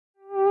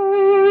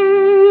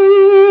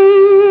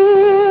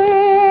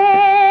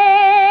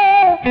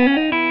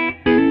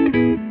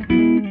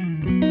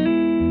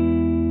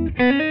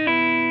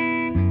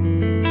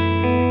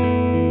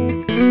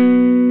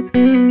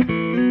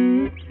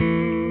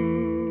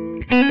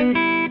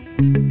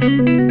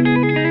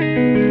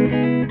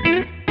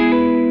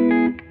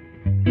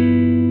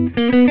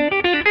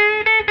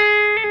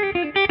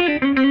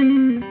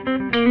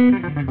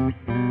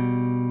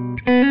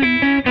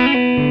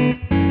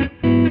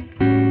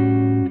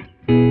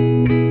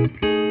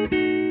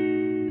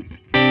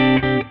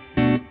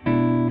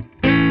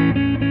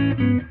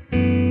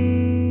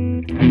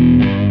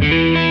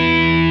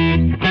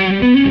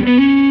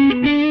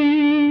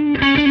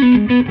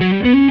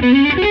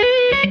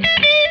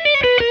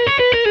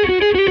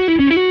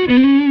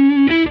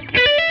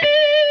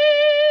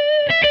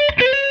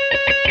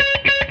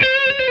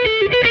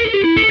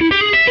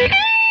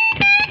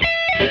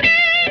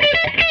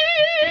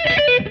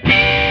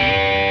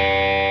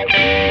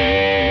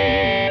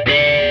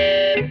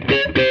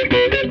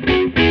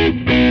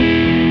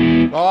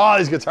Oh,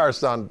 these guitars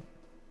sound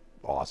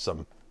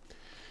awesome.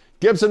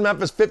 Gibson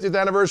Memphis 50th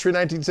Anniversary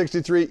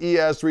 1963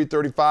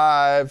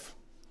 ES-335.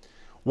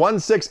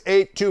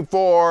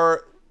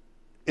 16824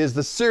 is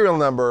the serial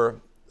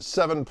number,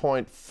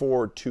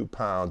 7.42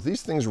 pounds.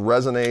 These things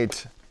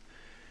resonate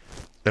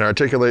and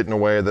articulate in a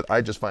way that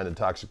I just find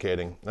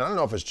intoxicating. And I don't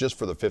know if it's just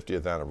for the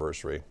 50th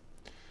anniversary,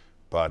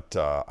 but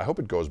I hope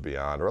it goes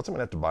beyond, or else I'm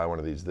gonna have to buy one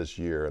of these this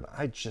year. And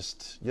I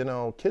just, you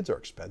know, kids are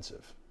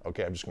expensive.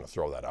 Okay, I'm just gonna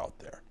throw that out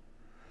there.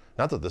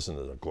 Not that this is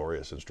a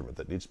glorious instrument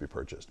that needs to be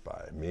purchased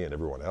by me and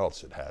everyone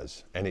else that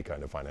has any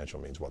kind of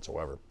financial means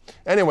whatsoever.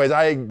 Anyways,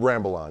 I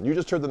ramble on. You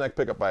just heard the neck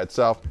pickup by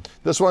itself.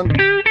 This one,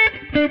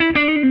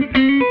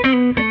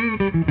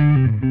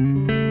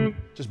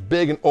 just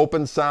big and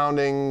open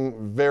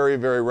sounding, very,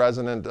 very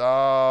resonant.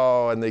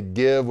 Oh, and they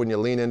give when you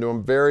lean into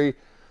them. Very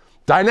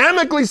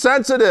dynamically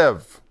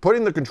sensitive,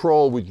 putting the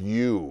control with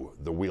you,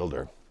 the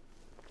wielder.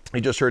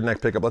 You just heard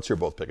neck pickup. Let's hear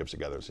both pickups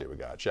together and see what we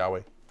got, shall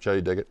we? Shall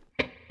you dig it?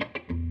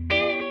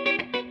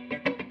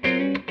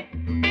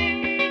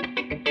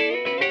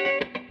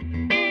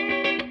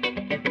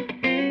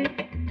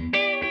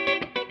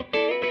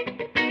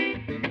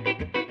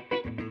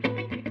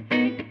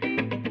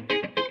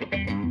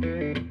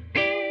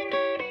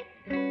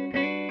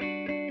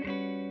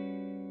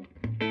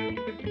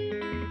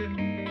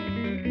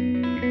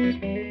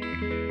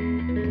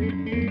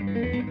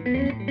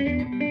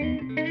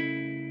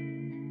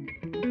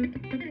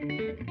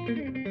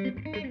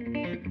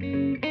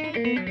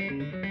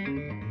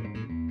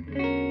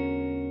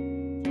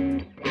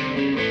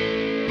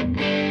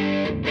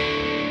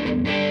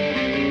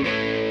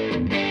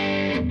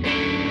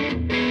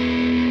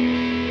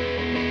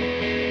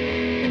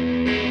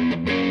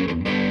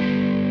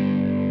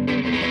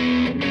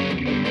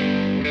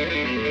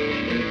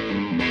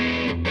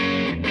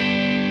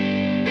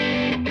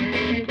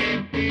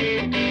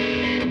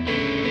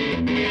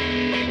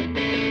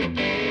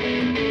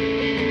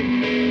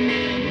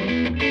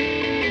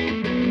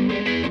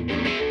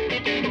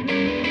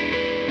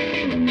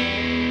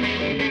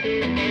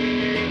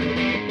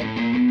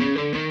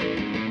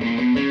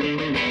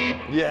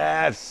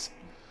 Yes.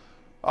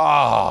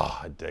 Ah,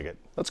 oh, I dig it.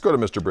 Let's go to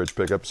Mr. Bridge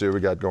Pickup, see what we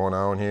got going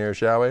on here,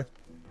 shall we?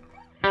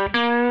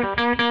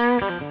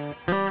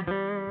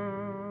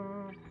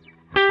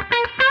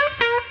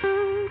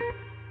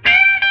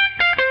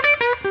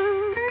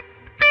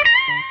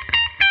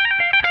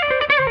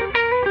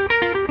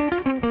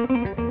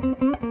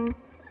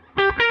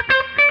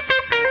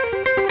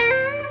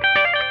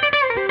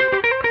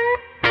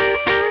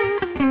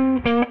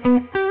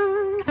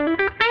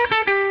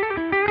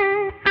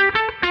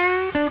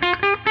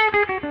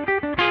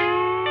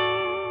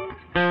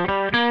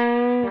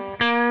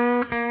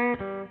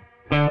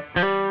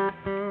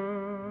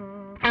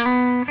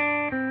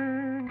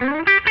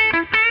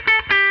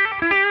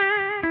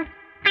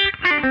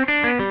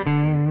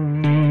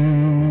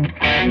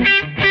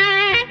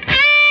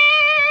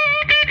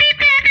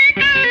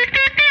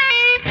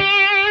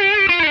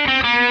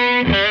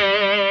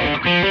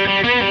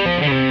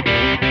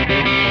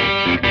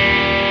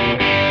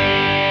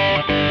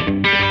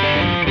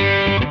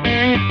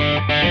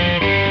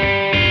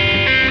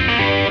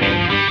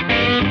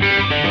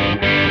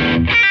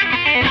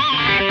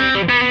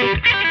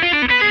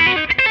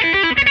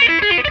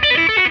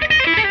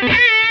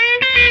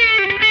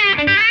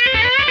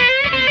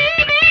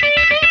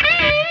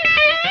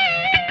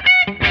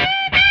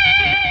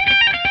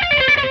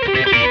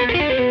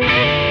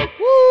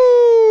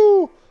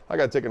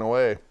 Got taken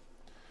away.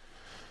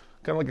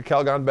 Kind of like a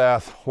Calgon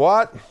bath.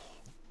 What?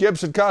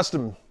 Gibson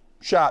custom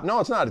shop. No,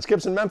 it's not. It's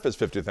Gibson Memphis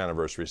 50th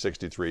Anniversary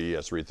 63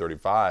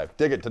 ES-335.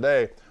 Dig it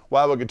today.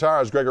 Wildwood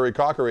Guitars, Gregory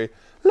Cockery.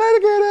 Let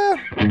it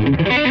get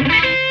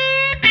it.